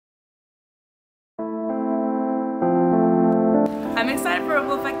I'm excited for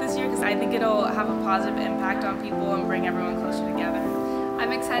Ripple Effect this year because I think it'll have a positive impact on people and bring everyone closer together.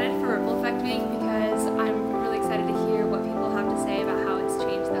 I'm excited for Ripple Effect Week because I'm really excited to hear what people have to say about how it's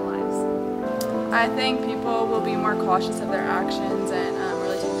changed their lives. I think people will be more cautious of their actions and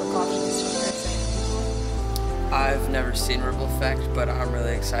really take precautions to avoid saying people. I've never seen Ripple Effect, but I'm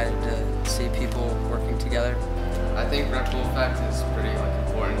really excited to see people working together. I think Ripple Effect is pretty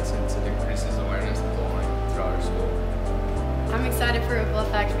important since it increases awareness of bowling throughout our school. I'm excited for Ripple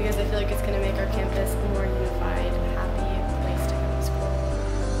Effect because I feel like it's going to make our campus a more unified, happy place to come to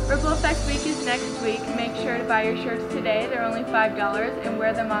school. Ripple Effect Week is next week. Make sure to buy your shirts today. They're only $5 and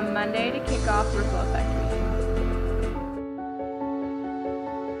wear them on Monday to kick off Ripple Effect Week.